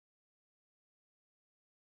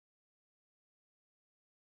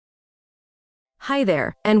Hi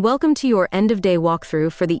there, and welcome to your end-of-day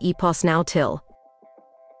walkthrough for the Epos Now till.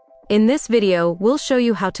 In this video, we'll show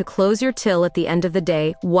you how to close your till at the end of the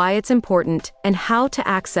day, why it's important, and how to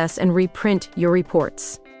access and reprint your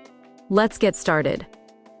reports. Let's get started.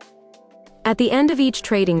 At the end of each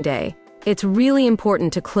trading day, it's really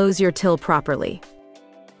important to close your till properly.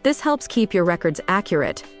 This helps keep your records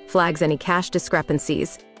accurate, flags any cash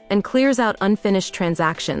discrepancies, and clears out unfinished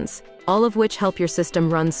transactions, all of which help your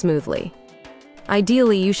system run smoothly.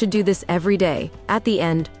 Ideally, you should do this every day, at the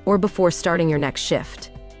end, or before starting your next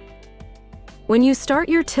shift. When you start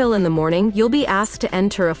your till in the morning, you'll be asked to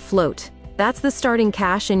enter a float. That's the starting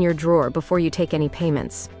cash in your drawer before you take any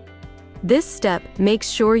payments. This step makes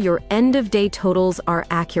sure your end-of-day totals are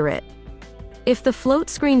accurate. If the float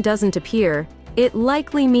screen doesn't appear, it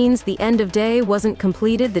likely means the end of day wasn't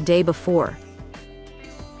completed the day before.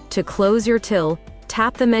 To close your till,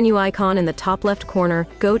 tap the menu icon in the top left corner,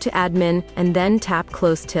 go to Admin, and then tap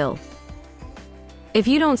Close Till. If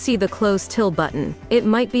you don't see the Close Till button, it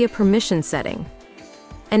might be a permission setting.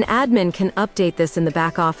 An admin can update this in the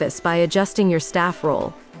back office by adjusting your staff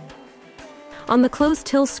role. On the Close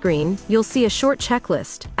Till screen, you'll see a short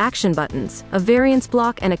checklist, action buttons, a variance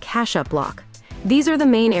block, and a cash-up block. These are the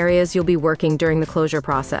main areas you'll be working during the closure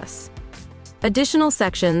process. Additional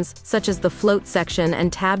sections, such as the float section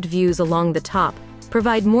and tabbed views along the top,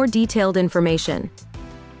 provide more detailed information.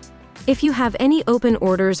 If you have any open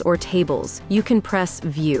orders or tables, you can press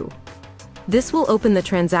View. This will open the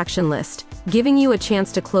transaction list, giving you a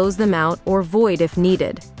chance to close them out or void if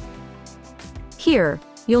needed. Here,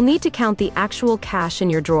 you'll need to count the actual cash in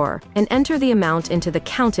your drawer and enter the amount into the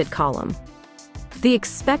Counted column. The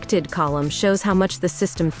Expected column shows how much the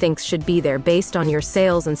system thinks should be there based on your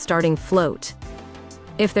sales and starting float.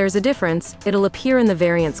 If there's a difference, it'll appear in the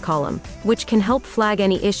Variance column, which can help flag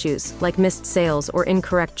any issues, like missed sales or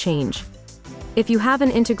incorrect change. If you have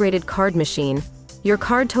an integrated card machine, your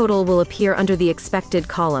card total will appear under the Expected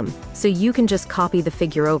column, so you can just copy the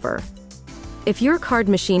figure over. If your card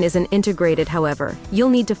machine isn't integrated, however, you'll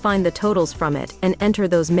need to find the totals from it and enter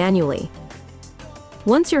those manually.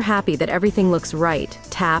 Once you're happy that everything looks right,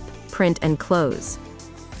 tap, Print and Close.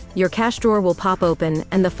 Your cash drawer will pop open,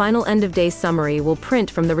 and the final end-of-day summary will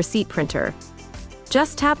print from the receipt printer.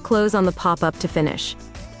 Just tap Close on the pop-up to finish.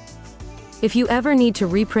 If you ever need to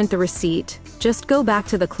reprint the receipt, just go back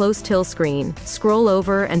to the Close Till screen, scroll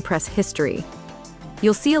over, and press History.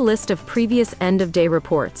 You'll see a list of previous end-of-day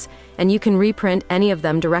reports, and you can reprint any of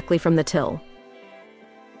them directly from the till.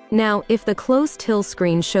 Now, if the Close Till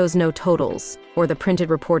screen shows no totals, or the printed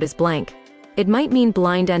report is blank, it might mean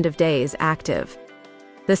blind end-of-day is active.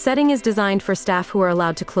 The setting is designed for staff who are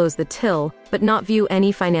allowed to close the till, but not view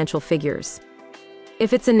any financial figures.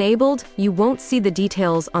 If it's enabled, you won't see the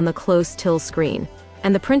details on the Close Till screen,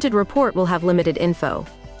 and the printed report will have limited info.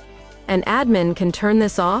 An admin can turn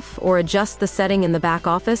this off or adjust the setting in the back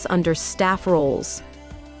office under Staff Roles.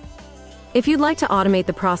 If you'd like to automate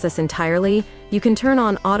the process entirely, you can turn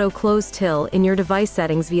on Auto Close Till in your device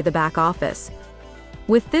settings via the back office.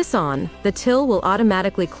 With this on, the till will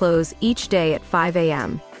automatically close each day at 5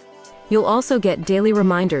 a.m. You'll also get daily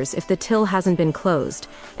reminders if the till hasn't been closed,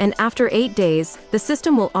 and after 8 days, the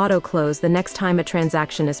system will auto-close the next time a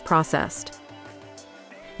transaction is processed.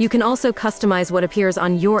 You can also customize what appears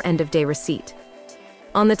on your end-of-day receipt.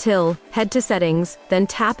 On the till, head to Settings, then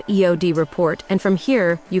tap EOD Report, and from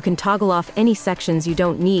here, you can toggle off any sections you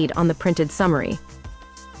don't need on the printed summary.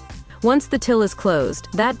 Once the till is closed,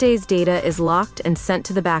 that day's data is locked and sent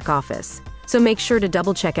to the back office, so make sure to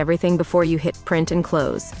double-check everything before you hit Print and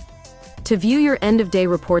Close. To view your end-of-day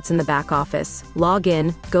reports in the back office, log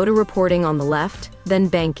in, go to Reporting on the left, then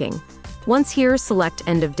Banking. Once here, select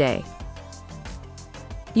End of Day.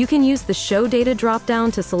 You can use the Show Data drop-down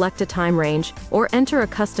to select a time range, or enter a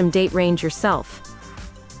custom date range yourself.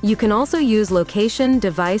 You can also use location,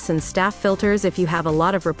 device, and staff filters if you have a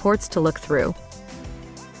lot of reports to look through.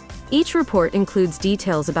 Each report includes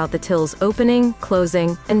details about the till's opening,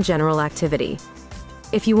 closing, and general activity.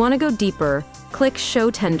 If you want to go deeper, click Show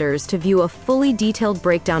Tenders to view a fully detailed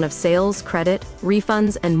breakdown of sales, credit,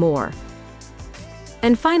 refunds, and more.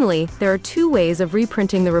 And finally, there are 2 ways of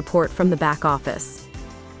reprinting the report from the back office.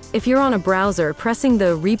 If you're on a browser, pressing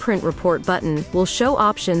the Reprint Report button will show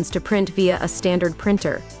options to print via a standard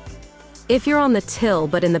printer. If you're on the till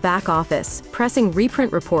but in the back office, pressing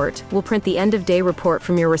Reprint Report will print the end-of-day report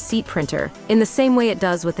from your receipt printer, in the same way it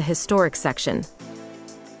does with the Historic section.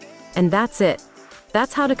 And that's it.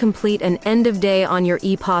 That's how to complete an end-of-day on your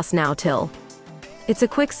Epos Now till. It's a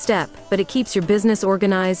quick step, but it keeps your business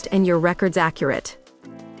organized and your records accurate.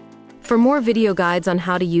 For more video guides on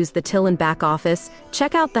how to use the till in back office,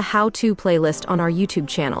 check out the How To playlist on our YouTube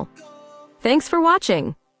channel. Thanks for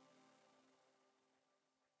watching!